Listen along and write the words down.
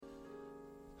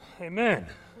Amen.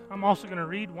 I'm also going to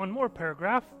read one more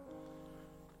paragraph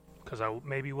because I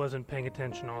maybe wasn't paying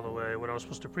attention all the way what I was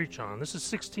supposed to preach on. This is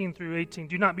 16 through 18.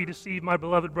 Do not be deceived, my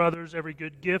beloved brothers. Every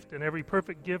good gift and every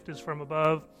perfect gift is from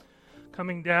above,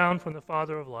 coming down from the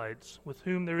Father of lights, with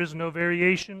whom there is no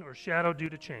variation or shadow due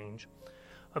to change.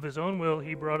 Of his own will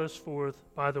he brought us forth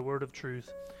by the word of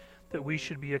truth, that we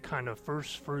should be a kind of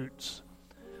first fruits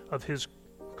of his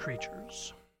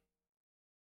creatures.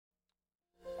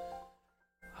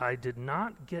 I did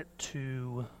not get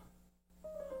to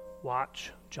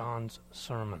watch John's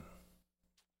sermon,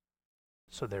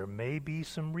 so there may be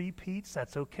some repeats.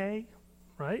 That's okay,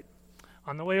 right?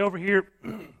 On the way over here,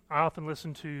 I often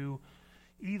listen to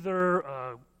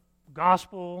either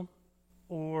gospel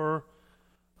or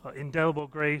Indelible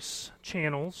Grace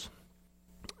channels,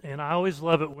 and I always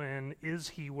love it when Is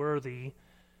He Worthy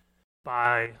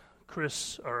by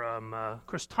Chris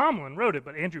Tomlin wrote it,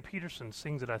 but Andrew Peterson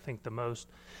sings it, I think, the most.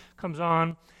 Comes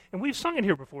on, and we've sung it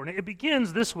here before, and it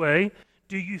begins this way: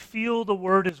 do you feel the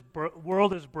world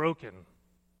is broken?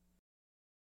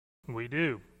 We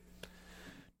do.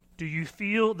 Do you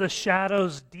feel the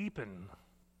shadows deepen?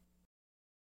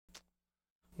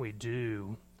 We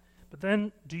do. But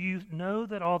then, do you know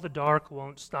that all the dark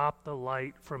won't stop the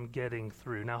light from getting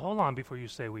through? Now, hold on before you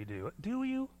say we do. Do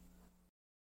you?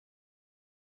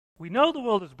 We know the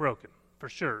world is broken, for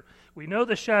sure. We know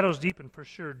the shadows deepen, for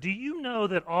sure. Do you know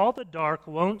that all the dark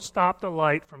won't stop the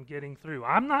light from getting through?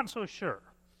 I'm not so sure.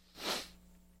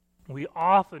 We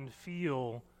often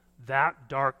feel that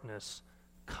darkness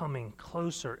coming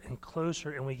closer and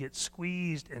closer, and we get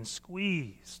squeezed and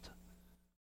squeezed.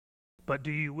 But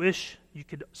do you wish you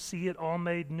could see it all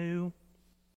made new?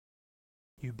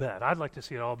 You bet. I'd like to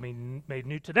see it all made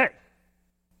new today.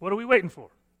 What are we waiting for?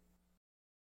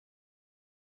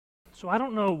 So I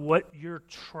don't know what your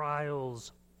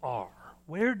trials are.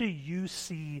 Where do you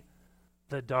see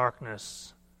the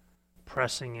darkness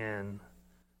pressing in,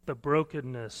 the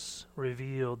brokenness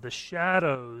revealed, the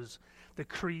shadows, the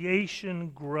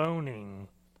creation groaning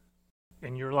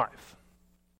in your life?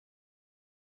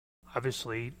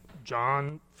 Obviously,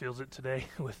 John feels it today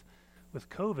with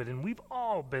COVID, and we've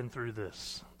all been through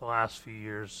this the last few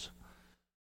years.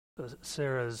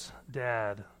 Sarah's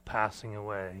dad passing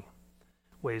away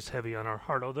weighs heavy on our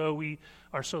heart. Although we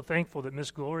are so thankful that Miss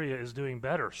Gloria is doing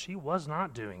better, she was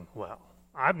not doing well.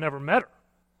 I've never met her.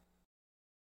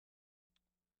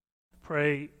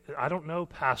 Pray, I don't know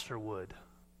Pastor Wood.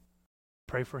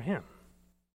 Pray for him.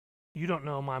 You don't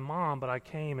know my mom, but I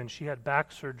came and she had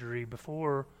back surgery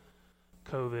before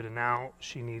COVID, and now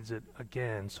she needs it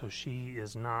again, so she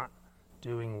is not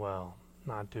doing well.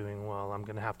 Not doing well. I'm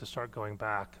going to have to start going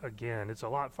back again. It's a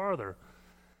lot farther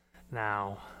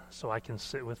now, so I can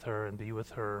sit with her and be with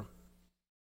her.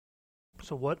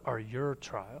 So what are your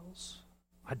trials?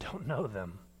 I don't know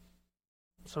them.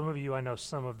 Some of you, I know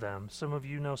some of them. Some of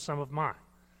you know some of mine.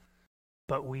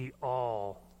 But we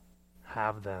all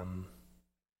have them.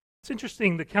 It's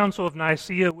interesting, the Council of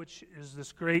Nicaea, which is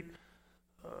this great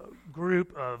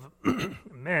group of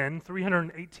men,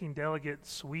 318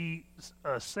 delegates, we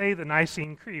say the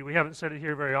Nicene Creed. We haven't said it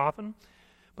here very often,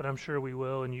 but I'm sure we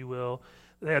will and you will.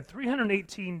 They had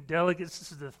 318 delegates.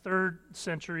 This is the 4th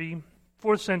century,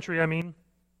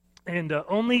 and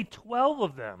only 12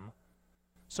 of them,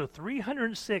 so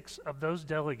 306 of those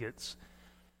delegates,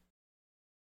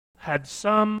 had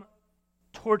some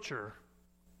torture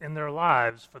in their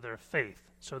lives for their faith.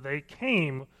 So they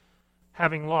came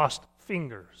having lost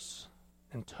fingers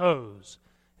and toes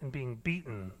and being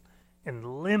beaten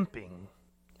and limping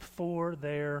for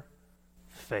their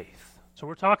faith. So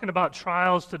we're talking about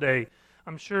trials today.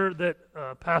 I'm sure that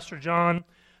Pastor John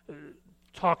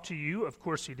talked to you, of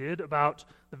course he did, about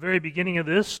the very beginning of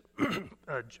this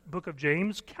book of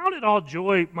James. Count it all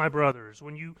joy, my brothers,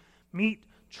 when you meet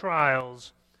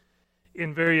trials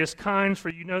in various kinds, for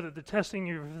you know that the testing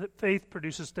of your faith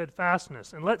produces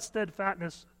steadfastness. And let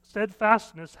steadfastness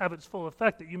have its full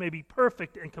effect, that you may be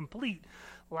perfect and complete,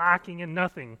 lacking in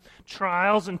nothing.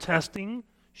 Trials and testing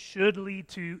should lead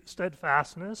to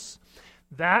steadfastness.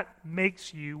 That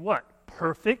makes you what?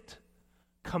 Perfect,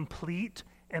 complete,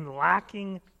 and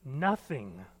lacking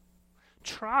nothing.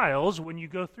 Trials, when you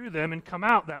go through them and come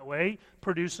out that way,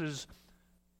 produces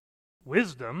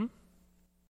wisdom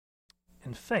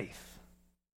and faith.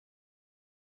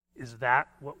 Is that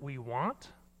what we want?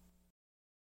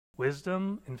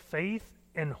 Wisdom and faith?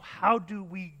 And how do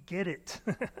we get it?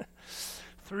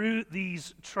 Through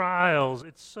these trials.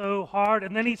 It's so hard.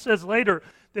 And then he says later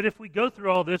that if we go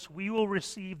through all this, we will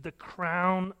receive the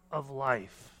crown of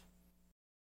life.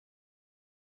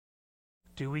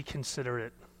 Do we consider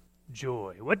it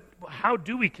joy. How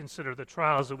do we consider the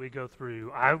trials that we go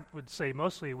through? I would say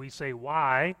mostly we say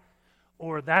why,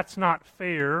 or that's not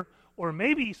fair, or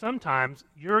maybe sometimes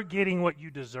you're getting what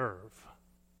you deserve.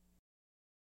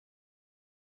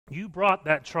 You brought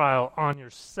that trial on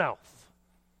yourself.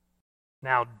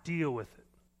 Now deal with it.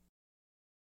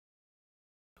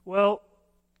 Well,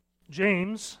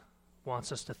 James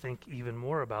wants us to think even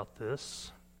more about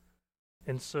this.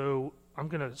 And so I'm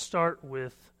going to start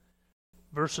with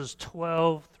verses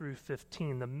 12 through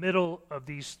 15, the middle of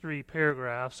these three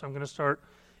paragraphs. I'm going to start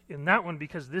in that one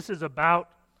because this is about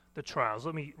the trials.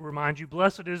 Let me remind you,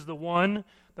 blessed is the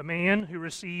man who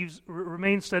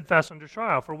remains steadfast under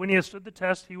trial. For when he has stood the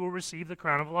test, he will receive the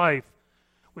crown of life,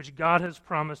 which God has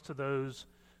promised to those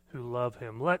who love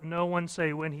him. Let no one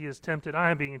say when he is tempted,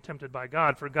 I am being tempted by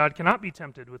God, for God cannot be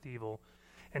tempted with evil,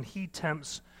 and he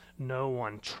tempts no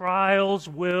one. Trials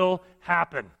will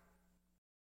happen.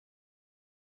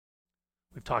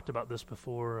 We've talked about this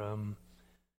before.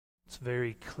 It's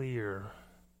very clear.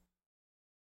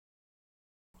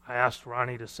 I asked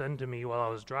Ronnie to send to me while I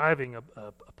was driving a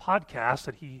podcast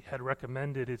that he had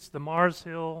recommended. It's the Mars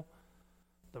Hill,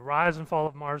 the Rise and Fall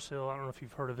of Mars Hill. I don't know if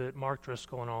you've heard of it. Mark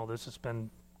Driscoll and all this. It's been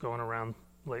going around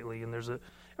lately. And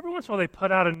every once in a while they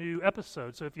put out a new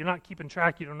episode. So if you're not keeping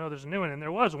track, you don't know there's a new one. And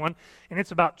there was one, and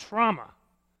it's about trauma.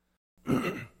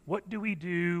 What do we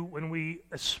do when we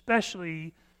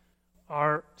especially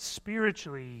are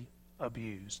spiritually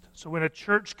abused? So when a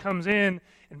church comes in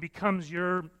and becomes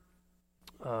your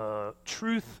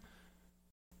truth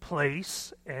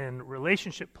place and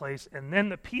relationship place, and then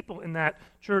the people in that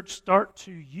church start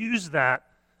to use that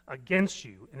against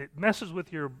you, and it messes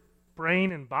with your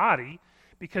brain and body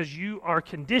because you are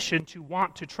conditioned to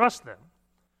want to trust them.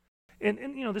 And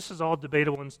this is all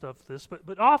debatable and stuff,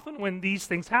 but often when these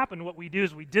things happen, what we do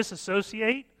is we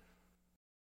disassociate,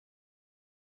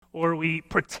 or we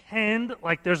pretend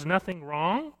like there's nothing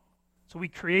wrong. So we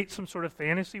create some sort of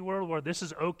fantasy world where this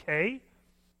is okay.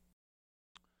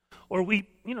 Or we,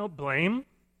 blame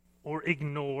or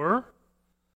ignore.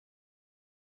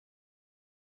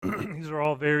 These are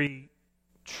all very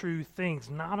true things,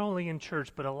 not only in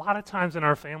church, but a lot of times in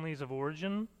our families of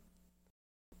origin.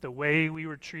 The way we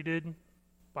were treated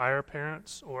by our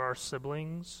parents or our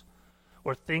siblings,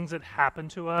 or things that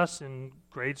happened to us in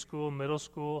grade school, middle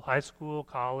school, high school,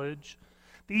 college.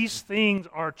 These things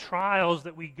are trials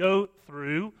that we go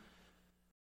through,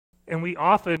 and we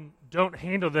often don't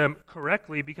handle them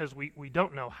correctly because we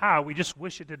don't know how. We just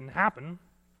wish it didn't happen.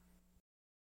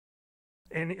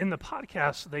 And in the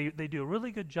podcast, they do a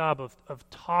really good job of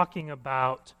talking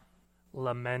about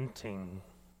lamenting,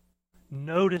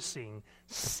 noticing,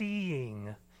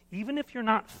 seeing, even if you're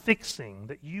not fixing,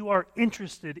 that you are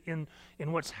interested in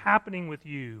what's happening with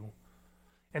you,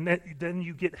 and that then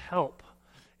you get help.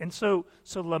 And so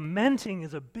lamenting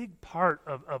is a big part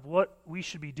of what we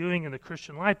should be doing in the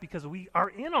Christian life because we are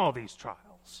in all these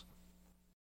trials.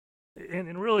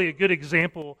 And really a good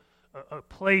example, a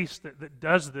place that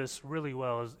does this really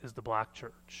well is the Black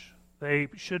Church. They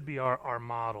should be our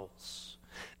models.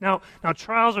 Now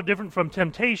trials are different from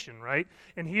temptation, right?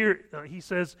 And here he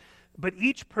says, but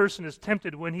each person is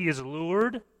tempted when he is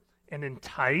lured and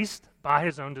enticed by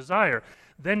his own desire.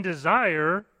 Then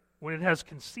desire, when it has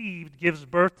conceived, gives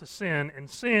birth to sin, and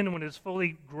sin, when it is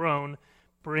fully grown,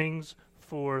 brings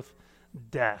forth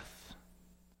death.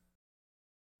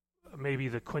 Maybe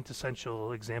the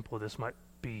quintessential example of this might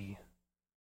be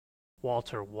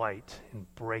Walter White in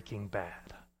Breaking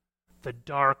Bad. The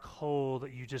dark hole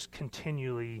that you just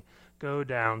continually go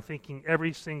down, thinking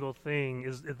every single thing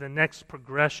is the next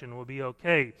progression will be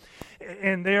okay.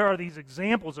 And there are these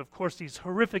examples, of course, these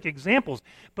horrific examples.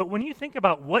 But when you think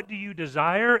about what do you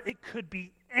desire, it could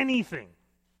be anything.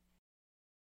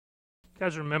 You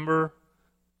guys remember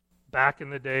back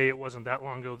in the day, it wasn't that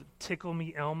long ago, Tickle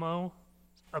Me Elmo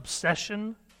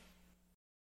obsession?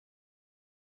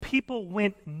 People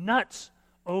went nuts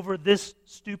over this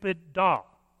stupid doll.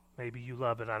 Maybe you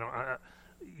love it.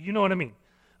 You know what I mean.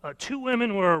 2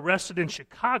 women were arrested in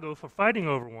Chicago for fighting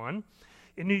over one.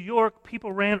 In New York,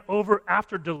 people ran over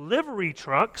after delivery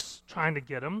trucks trying to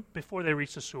get them before they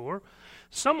reached the shore.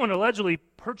 Someone allegedly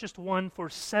purchased one for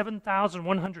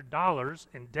 $7,100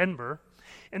 in Denver.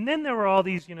 And then there were all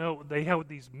these, they had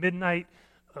these midnight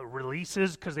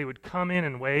releases because they would come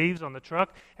in waves on the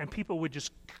truck, and people would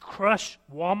just crush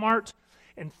Walmart,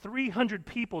 and 300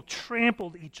 people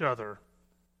trampled each other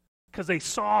because they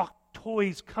saw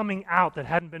toys coming out that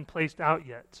hadn't been placed out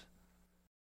yet.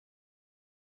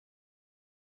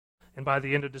 And by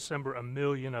the end of December, 1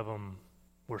 million of them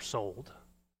were sold.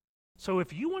 So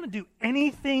if you want to do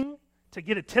anything to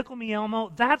get a Tickle Me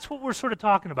Elmo, that's what we're sort of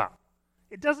talking about.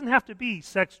 It doesn't have to be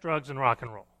sex, drugs, and rock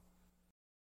and roll.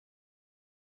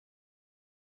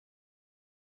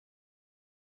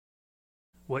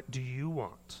 What do you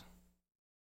want?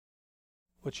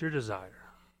 What's your desire?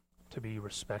 To be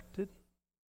respected?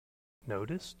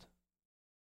 Noticed?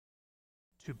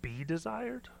 To be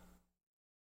desired?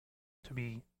 To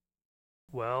be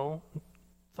well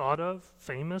thought of,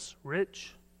 famous,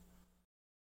 rich?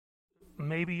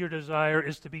 Maybe your desire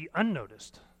is to be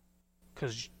unnoticed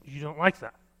because you don't like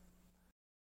that.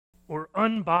 Or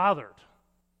unbothered.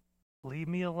 Leave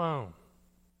me alone.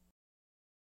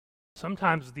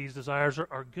 Sometimes these desires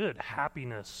are good.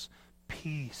 Happiness,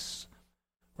 peace,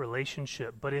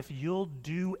 relationship. But if you'll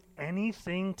do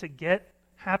anything to get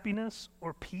happiness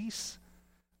or peace,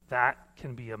 that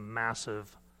can be a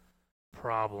massive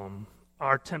problem.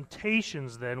 Our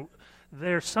temptations, then,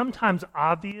 they're sometimes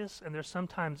obvious and they're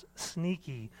sometimes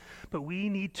sneaky, but we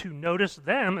need to notice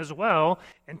them as well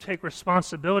and take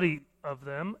responsibility of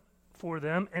them, for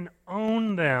them, and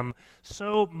own them.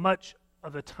 So much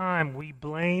of the time we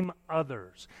blame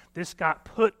others. This got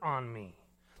put on me.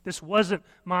 This wasn't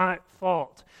my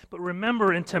fault. But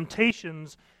remember, in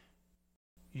temptations,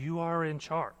 you are in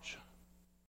charge.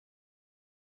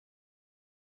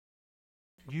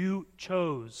 You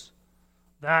chose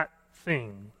that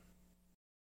thing.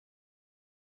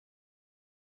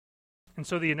 And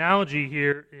so the analogy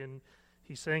here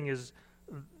he's saying is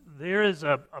there is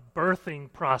a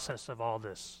birthing process of all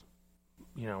this,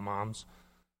 moms.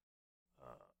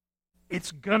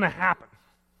 It's going to happen.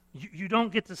 You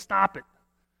don't get to stop it.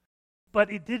 But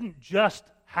it didn't just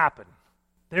happen.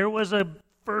 There was a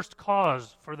first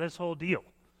cause for this whole deal.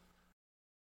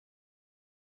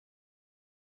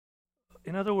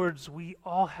 In other words, we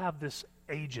all have this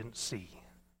agency,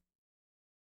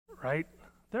 right?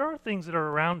 There are things that are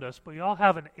around us, but we all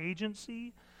have an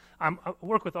agency. I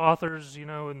work with authors,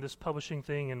 in this publishing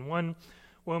thing, and one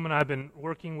woman I've been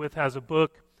working with has a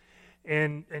book,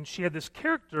 and she had this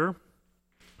character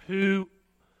who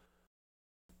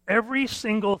every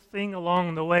single thing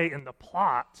along the way in the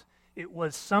plot, it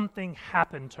was something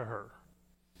happened to her.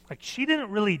 Like, she didn't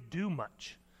really do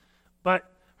much,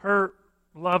 but her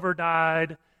lover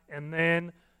died, and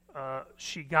then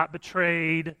she got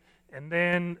betrayed, and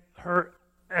then her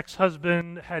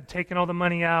ex-husband had taken all the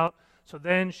money out, so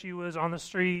then she was on the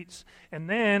streets, and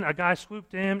then a guy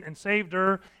swooped in and saved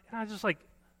her, and I was just like,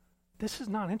 this is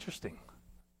not interesting.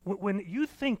 When you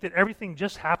think that everything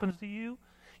just happens to you,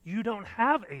 you don't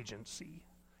have agency.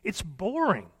 It's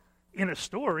boring in a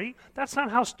story. That's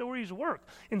not how stories work.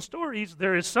 In stories,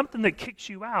 there is something that kicks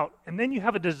you out, and then you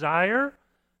have a desire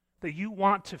that you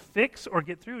want to fix or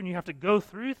get through, and you have to go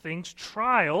through things,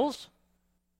 trials,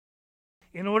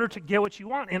 in order to get what you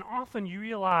want. And often you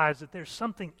realize that there's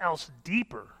something else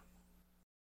deeper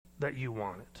that you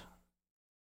wanted.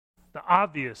 The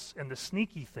obvious and the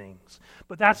sneaky things.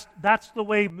 But that's the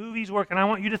way movies work, and I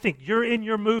want you to think you're in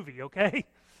your movie, okay?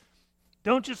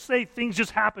 Don't just say things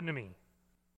just happen to me.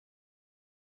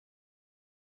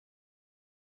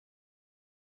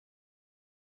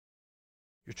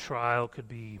 Your trial could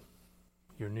be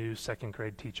your new second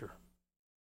grade teacher,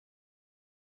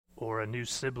 or a new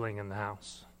sibling in the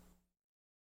house,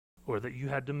 or that you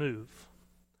had to move,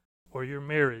 or your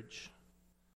marriage,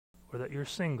 or that you're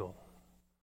single,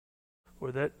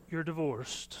 or that you're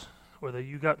divorced, or that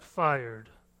you got fired,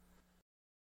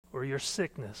 or your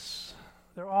sickness.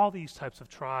 There are all these types of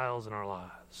trials in our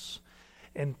lives.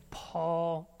 And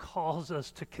Paul calls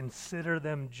us to consider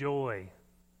them joy.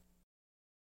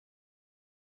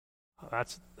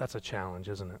 That's a challenge,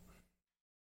 isn't it?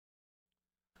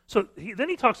 So then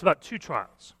he talks about two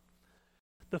trials.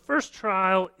 The first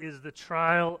trial is the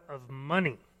trial of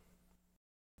money.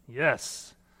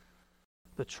 Yes,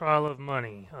 the trial of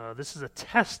money. This is a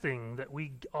testing that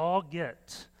we all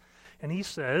get. And he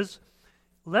says,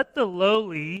 let the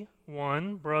lowly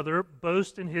one, brother,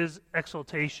 boast in his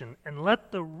exaltation, and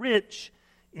let the rich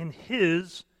in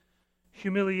his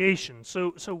humiliation.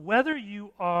 So whether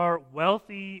you are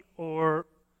wealthy or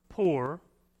poor,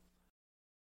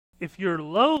 if you're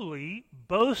lowly,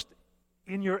 boast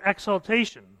in your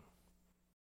exaltation,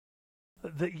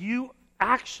 that you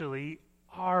actually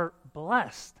are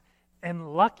blessed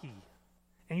and lucky,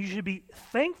 and you should be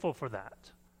thankful for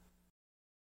that.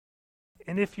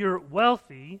 And if you're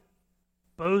wealthy,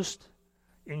 boast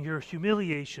in your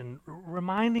humiliation,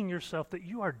 reminding yourself that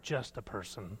you are just a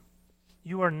person.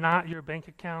 You are not your bank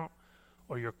account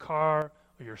or your car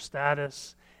or your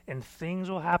status, and things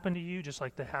will happen to you just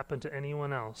like they happen to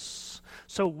anyone else.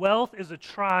 So wealth is a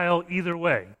trial either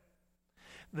way.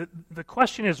 The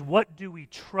question is, what do we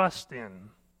trust in?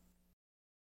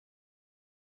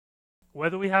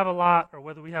 Whether we have a lot or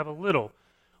whether we have a little,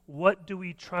 what do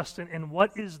we trust in, and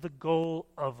what is the goal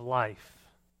of life?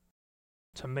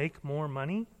 To make more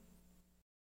money?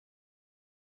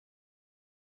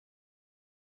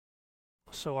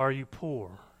 So are you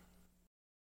poor?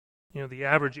 You know, the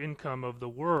average income of the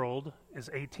world is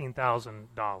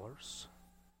 $18,000.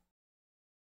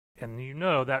 And you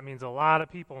know that means a lot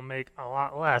of people make a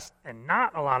lot less, and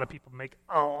not a lot of people make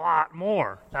a lot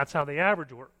more. That's how the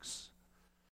average works.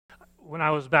 When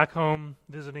I was back home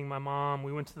visiting my mom,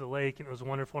 we went to the lake, and it was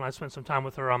wonderful, and I spent some time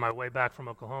with her on my way back from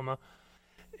Oklahoma.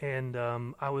 And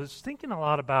I was thinking a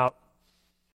lot about,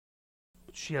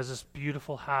 she has this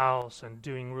beautiful house and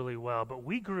doing really well, but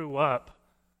we grew up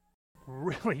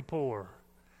really poor.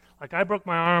 Like, I broke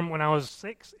my arm when I was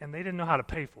 6, and they didn't know how to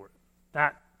pay for it.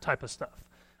 That type of stuff.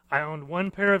 I owned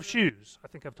one pair of shoes. I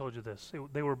think I've told you this.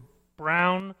 They were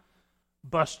brown,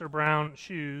 Buster Brown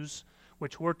shoes,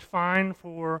 which worked fine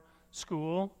for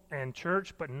school and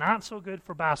church, but not so good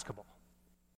for basketball.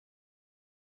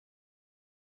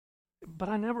 But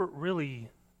I never really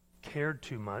cared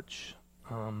too much.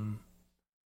 I'm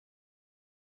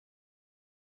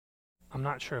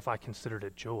not sure if I considered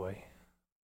it joy.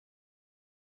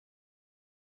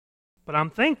 But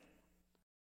I'm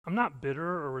not bitter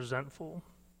or resentful,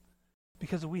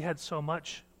 because we had so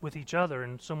much with each other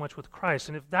and so much with Christ.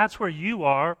 And if that's where you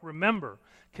are, remember,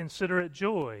 consider it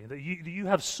joy, that you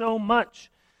have so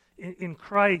much in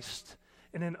Christ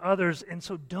and in others. And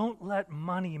so don't let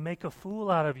money make a fool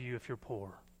out of you if you're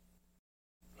poor.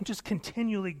 Just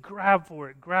continually grab for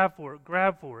it, grab for it,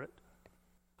 grab for it.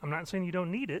 I'm not saying you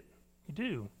don't need it. You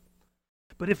do.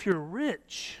 But if you're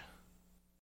rich,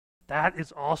 that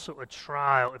is also a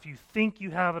trial. If you think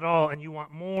you have it all and you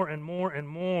want more and more and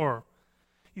more,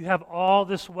 you have all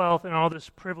this wealth and all this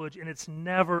privilege, and it's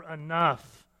never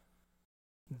enough.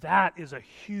 That is a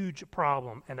huge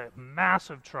problem and a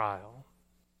massive trial.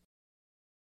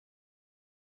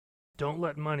 Don't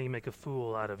let money make a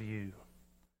fool out of you.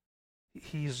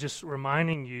 He's just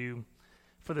reminding you,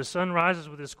 for the sun rises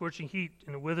with its scorching heat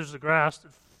and it withers the grass, the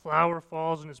flower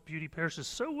falls and its beauty perishes,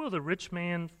 so will the rich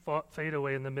man fade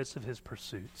away in the midst of his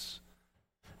pursuits.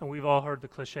 And we've all heard the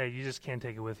cliche, you just can't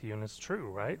take it with you, and it's true,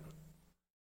 right?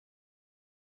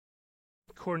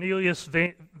 Cornelius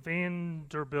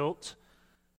Vanderbilt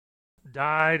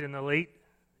died in the late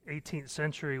 18th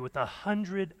century with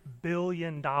 $100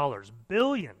 billion.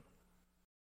 Billion.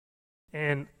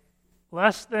 And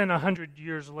less than 100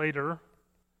 years later,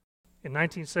 in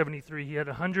 1973, he had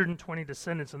 120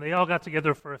 descendants, and they all got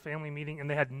together for a family meeting, and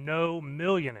they had no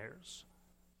millionaires.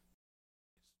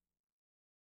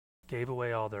 Gave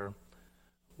away all their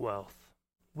wealth.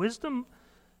 Wisdom,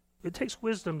 it takes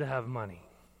wisdom to have money.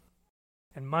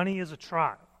 And money is a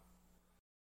trial.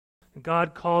 And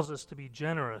God calls us to be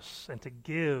generous and to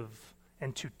give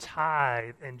and to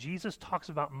tithe. And Jesus talks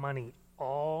about money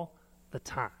all the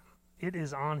time. It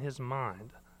is on his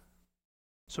mind.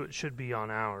 So it should be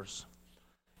on ours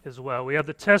as well. We have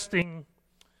the testing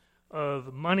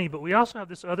of money, but we also have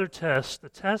this other test, the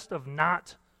test of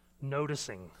not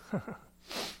noticing.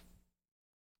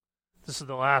 This is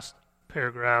the last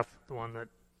paragraph, the one that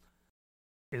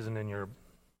isn't in your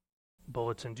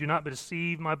bulletin. Do not be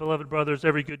deceived, my beloved brothers.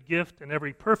 Every good gift and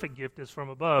every perfect gift is from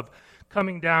above,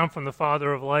 coming down from the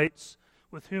Father of lights,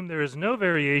 with whom there is no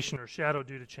variation or shadow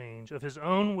due to change. Of his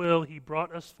own will he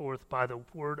brought us forth by the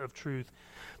word of truth,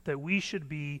 that we should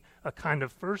be a kind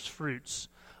of first fruits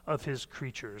of his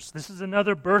creatures. This is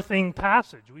another birthing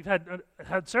passage. We've had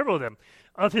several of them.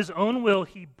 Of his own will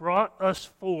he brought us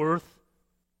forth,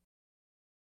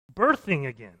 birthing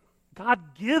again.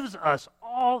 God gives us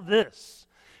all this.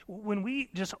 When we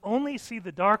just only see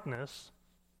the darkness,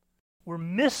 we're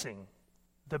missing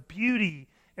the beauty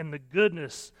and the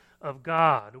goodness of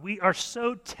God. We are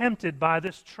so tempted by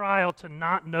this trial to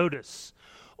not notice,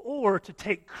 or to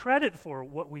take credit for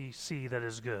what we see that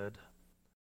is good,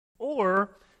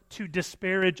 or to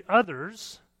disparage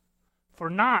others for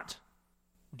not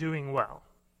doing well.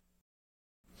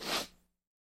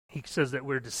 He says that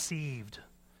we're deceived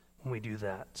when we do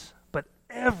that. But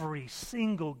every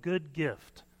single good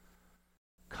gift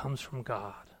comes from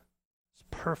God. It's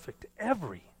perfect.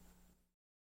 Every.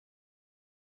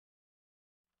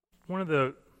 One of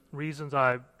the reasons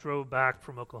I drove back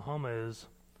from Oklahoma is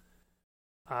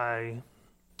I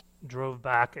drove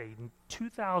back a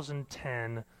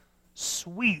 2010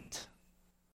 sweet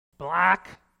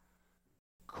black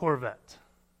Corvette.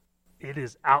 It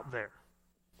is out there.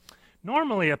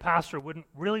 Normally, a pastor wouldn't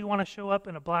really want to show up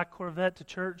in a black Corvette to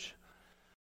church,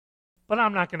 but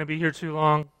I'm not going to be here too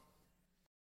long.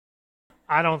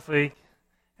 I don't think.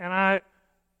 And I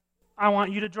I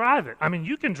want you to drive it. I mean,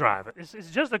 you can drive it.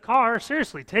 It's just a car.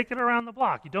 Seriously, take it around the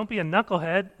block. You don't be a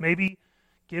knucklehead. Maybe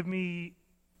give me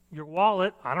your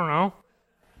wallet. I don't know.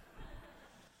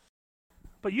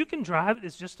 But you can drive it.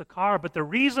 It's just a car. But the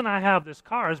reason I have this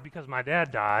car is because my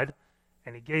dad died,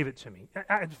 and he gave it to me.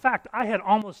 In fact, I had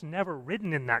almost never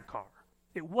ridden in that car.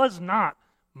 It was not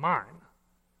mine.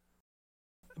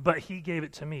 But he gave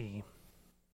it to me.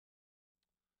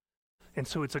 And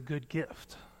so it's a good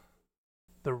gift.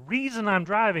 The reason I'm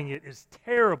driving it is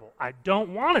terrible. I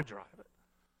don't want to drive it.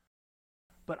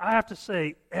 But I have to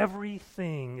say,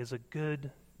 everything is a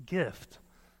good gift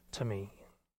to me.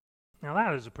 Now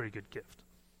that is a pretty good gift.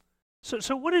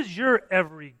 So what is your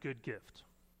every good gift?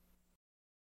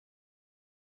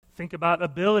 Think about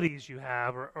abilities you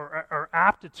have or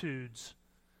aptitudes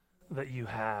that you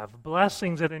have,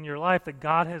 blessings that in your life that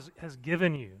God has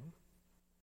given you.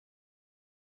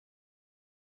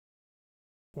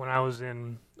 When I was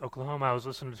in Oklahoma, I was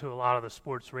listening to a lot of the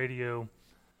sports radio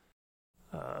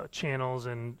channels,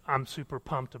 and I'm super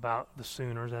pumped about the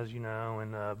Sooners, as you know.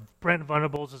 And Brent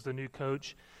Venables is the new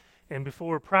coach. And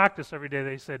before practice every day,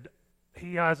 they said,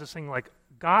 he has this thing like,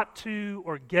 got to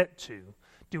or get to.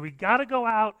 Do we got to go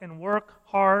out and work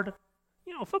hard?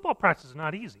 You know, football practice is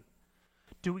not easy.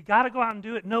 Do we got to go out and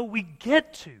do it? No, we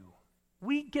get to.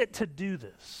 We get to do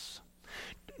this.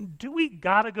 Do we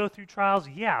got to go through trials?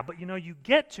 Yeah, but you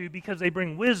get to because they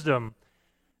bring wisdom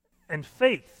and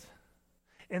faith.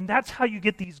 And that's how you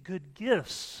get these good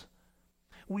gifts.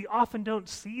 We often don't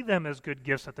see them as good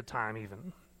gifts at the time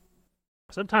even.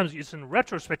 Sometimes it's in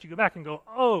retrospect, you go back and go,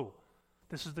 oh,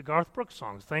 this is the Garth Brooks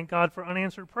songs. Thank God for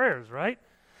unanswered prayers, right?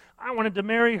 I wanted to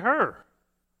marry her.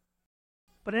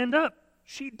 But end up,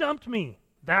 she dumped me.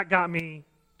 That got me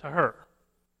to her.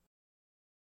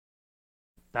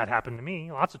 That happened to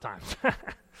me lots of times.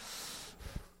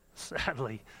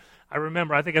 Sadly.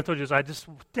 I think I told you this, I just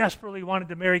desperately wanted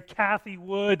to marry Kathy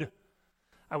Wood.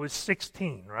 I was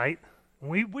 16, right?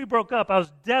 When we broke up, I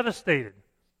was devastated.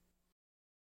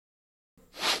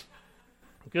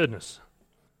 Goodness.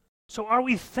 So are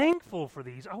we thankful for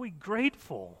these? Are we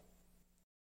grateful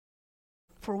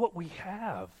for what we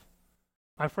have?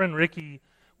 My friend Ricky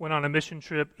went on a mission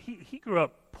trip. He grew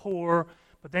up poor,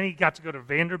 but then he got to go to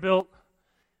Vanderbilt.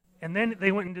 And then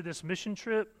they went into this mission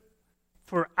trip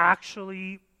for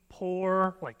actually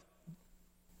poor. Like,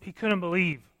 he couldn't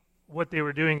believe what they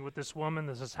were doing with this woman,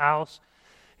 this house.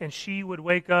 And she would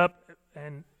wake up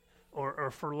or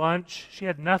for lunch, she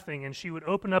had nothing, and she would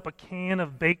open up a can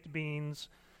of baked beans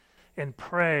and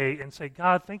pray and say,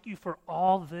 God, thank you for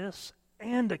all this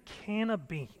and a can of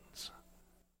beans.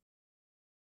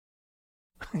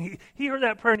 He heard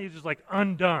that prayer and he was just like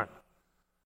undone.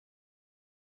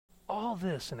 All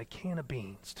this and a can of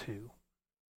beans too.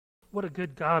 What a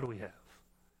good God we have.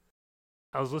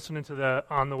 I was listening to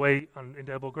on the way in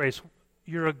Double Grace.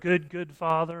 You're a good, good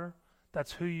Father.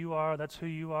 That's who you are. That's who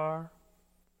you are.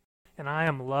 And I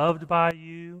am loved by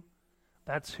you.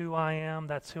 That's who I am.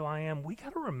 That's who I am. We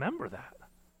got to remember that.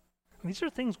 And these are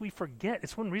things we forget.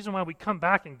 It's one reason why we come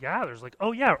back and gather. It's like,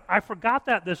 oh yeah, I forgot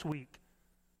that this week.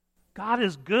 God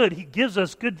is good. He gives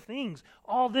us good things.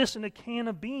 All this in a can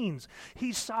of beans.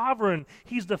 He's sovereign.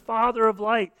 He's the Father of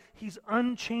light. He's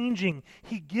unchanging.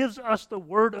 He gives us the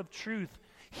word of truth.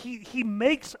 He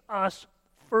makes us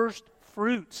first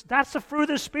fruits. That's the fruit of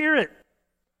the Spirit.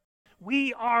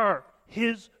 We are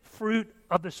His fruit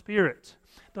of the Spirit.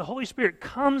 The Holy Spirit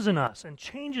comes in us and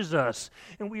changes us,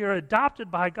 and we are adopted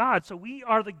by God. So we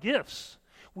are the gifts.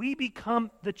 We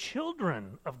become the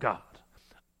children of God.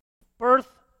 Birth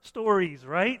stories,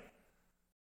 right?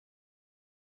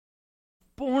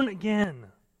 Born again,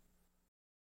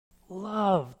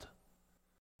 loved,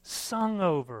 sung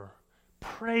over,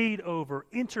 prayed over,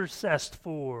 intercessed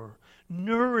for,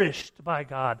 nourished by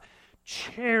God,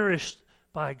 cherished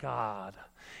by God.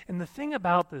 And the thing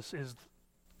about this is,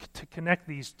 to connect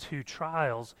these two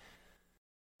trials,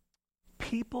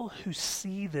 people who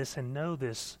see this and know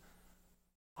this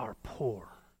are poor.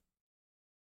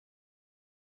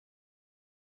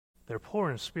 They're poor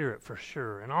in spirit for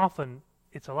sure. And often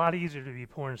it's a lot easier to be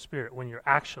poor in spirit when you're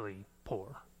actually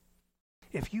poor.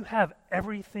 If you have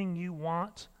everything you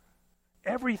want,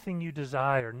 everything you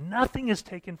desire, nothing is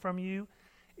taken from you,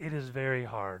 it is very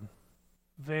hard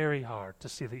to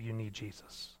see that you need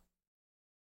Jesus.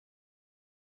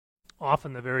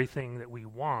 Often the very thing that we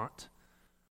want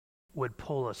would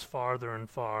pull us farther and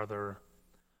farther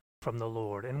from the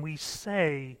Lord. And we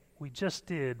just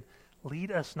did,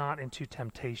 lead us not into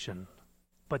temptation,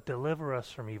 but deliver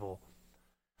us from evil.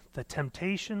 The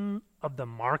temptation of the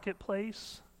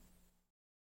marketplace,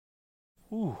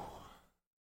 ooh.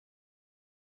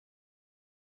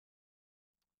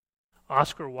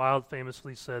 Oscar Wilde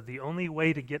famously said, "The only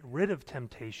way to get rid of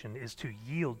temptation is to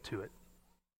yield to it."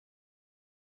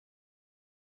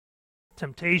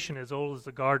 Temptation as old as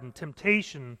the garden.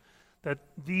 Temptation that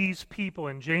these people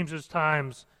in James's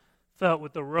times felt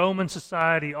with the Roman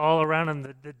society all around them,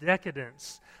 the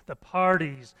decadence, the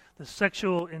parties, the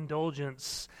sexual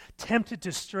indulgence, tempted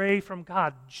to stray from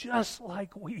God just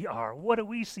like we are. What do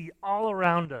we see all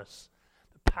around us?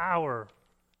 The power,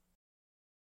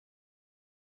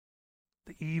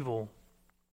 the evil.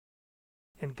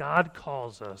 And God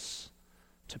calls us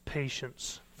to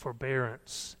patience,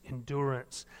 forbearance,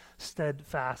 endurance,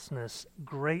 steadfastness,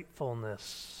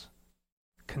 gratefulness.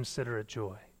 Consider it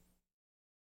joy.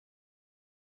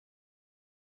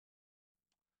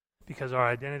 Because our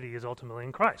identity is ultimately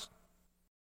in Christ.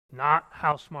 Not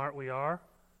how smart we are,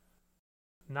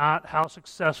 not how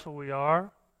successful we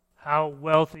are, how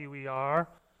wealthy we are,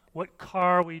 what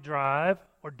car we drive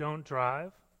or don't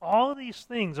drive. All of these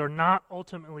things are not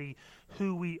ultimately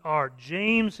who we are.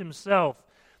 James himself,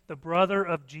 the brother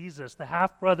of Jesus, the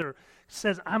half-brother,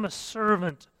 says, I'm a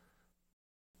servant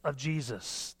of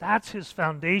Jesus. That's his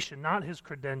foundation, not his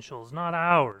credentials, not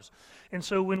ours. And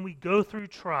so when we go through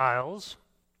trials,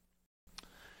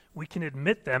 we can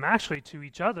admit them actually to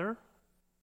each other.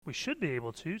 We should be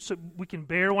able to. So we can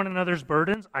bear one another's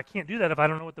burdens. I can't do that if I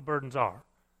don't know what the burdens are.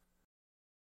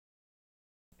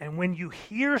 And when you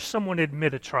hear someone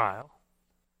admit a trial,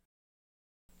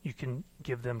 you can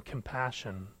give them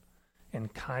compassion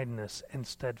and kindness and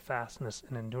steadfastness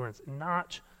and endurance,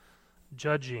 not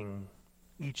judging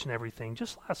each and everything.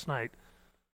 Just last night,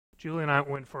 Julie and I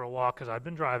went for a walk because I'd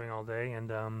been driving all day,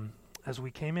 and as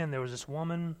we came in, there was this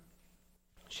woman.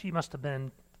 She must have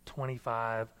been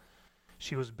 25.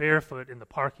 She was barefoot in the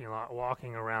parking lot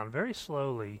walking around very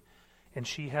slowly, and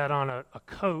she had on a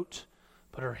coat,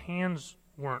 but her hands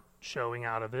weren't showing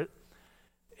out of it.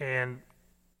 And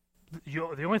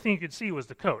the only thing you could see was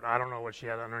the coat. I don't know what she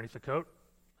had underneath the coat.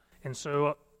 And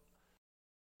so,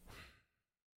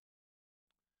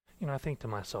 I think to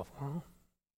myself, well,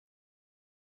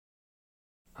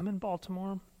 I'm in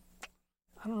Baltimore.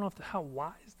 I don't know how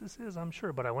wise this is, I'm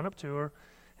sure, but I went up to her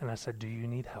and I said, do you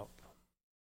need help?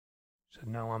 She said,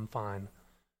 no, I'm fine.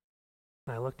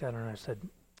 And I looked at her and I said,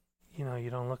 you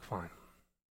don't look fine.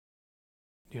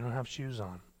 You don't have shoes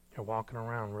on. You're walking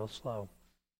around real slow.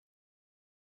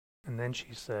 And then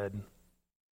she said,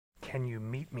 can you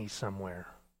meet me somewhere?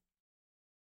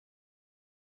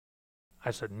 I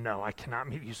said, no, I cannot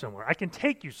meet you somewhere. I can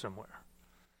take you somewhere.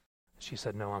 She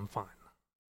said, no, I'm fine.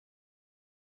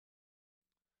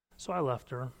 So I left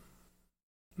her.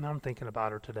 Now I'm thinking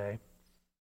about her today.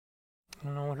 I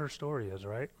don't know what her story is,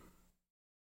 right?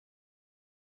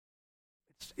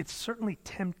 It's certainly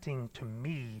tempting to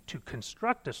me to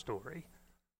construct a story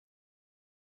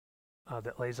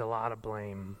that lays a lot of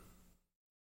blame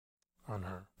on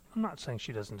her. I'm not saying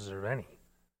she doesn't deserve any.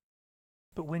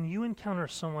 But when you encounter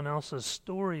someone else's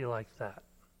story like that,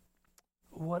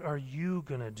 what are you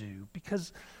going to do?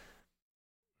 Because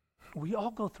we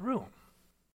all go through them.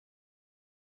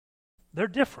 They're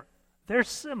different. They're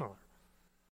similar.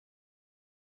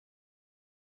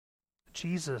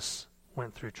 Jesus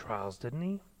went through trials, didn't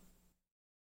he?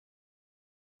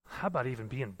 How about even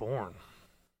being born?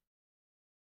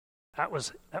 That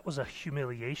was a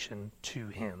humiliation to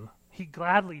him. He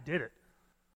gladly did it.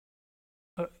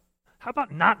 How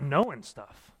about not knowing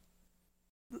stuff?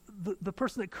 The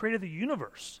person that created the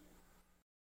universe.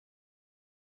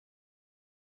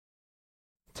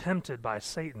 Tempted by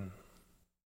Satan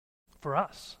for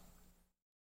us.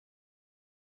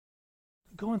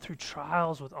 Going through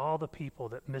trials with all the people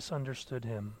that misunderstood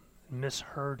him,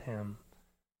 misheard him,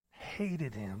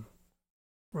 hated him,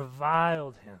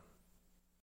 reviled him,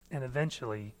 and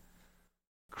eventually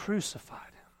crucified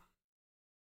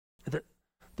him.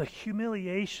 The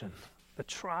humiliation, the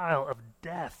trial of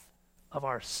death of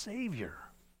our Savior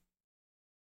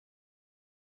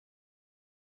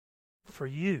for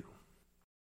you.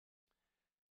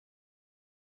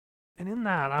 And in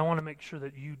that, I want to make sure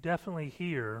that you definitely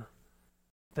hear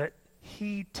that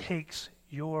he takes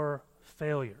your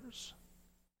failures.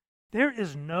 There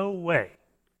is no way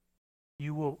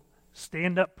you will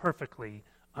stand up perfectly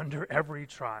under every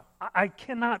trial. I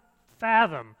cannot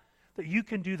fathom that you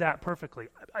can do that perfectly.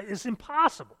 It's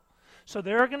impossible. So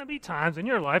there are going to be times in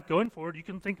your life going forward, you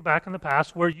can think back in the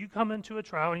past where you come into a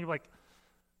trial and you're like,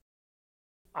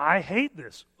 I hate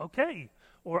this, okay.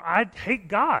 Or I hate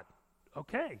God,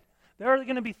 okay. There are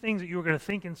going to be things that you're going to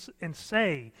think and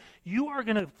say. You are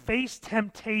going to face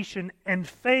temptation and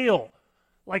fail.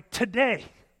 Like today,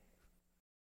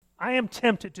 I am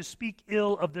tempted to speak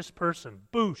ill of this person.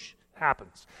 Boosh.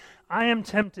 happens. I am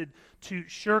tempted to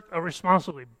shirk a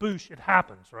responsibility. Boosh, it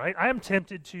happens, right? I am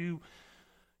tempted to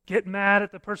get mad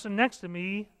at the person next to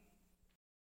me.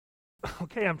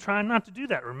 Okay, I'm trying not to do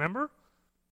that, remember?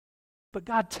 But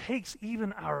God takes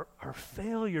even our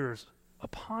failures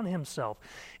upon himself.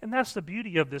 And that's the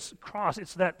beauty of this cross.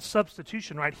 It's that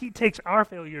substitution, right? He takes our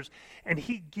failures and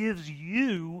he gives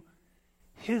you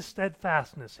his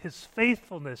steadfastness, his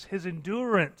faithfulness, his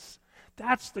endurance.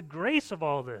 That's the grace of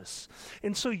all this.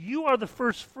 And so you are the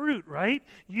first fruit, right?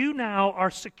 You now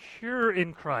are secure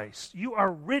in Christ. You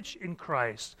are rich in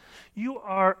Christ. You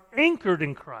are anchored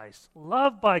in Christ,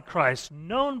 loved by Christ,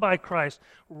 known by Christ,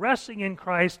 resting in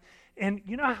Christ. And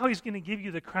you know how he's going to give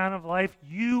you the crown of life?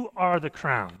 You are the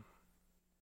crown.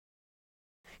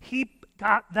 He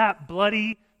got that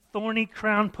bloody, thorny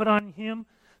crown put on him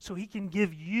so he can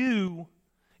give you.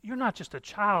 You're not just a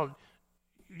child.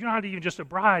 You're not even just a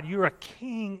bride. You're a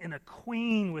king and a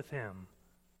queen with him.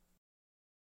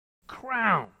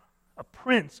 Crown, a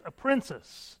prince, a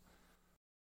princess,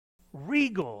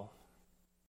 regal,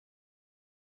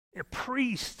 a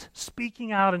priest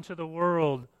speaking out into the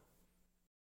world.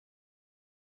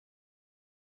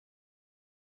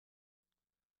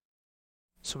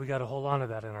 So we got to hold on to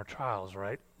that in our trials,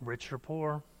 right? Rich or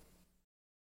poor.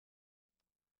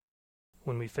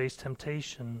 When we face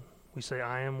temptation, we say,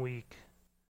 I am weak,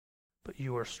 but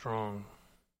you are strong.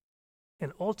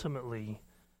 And ultimately,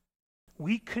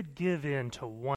 we could give in to one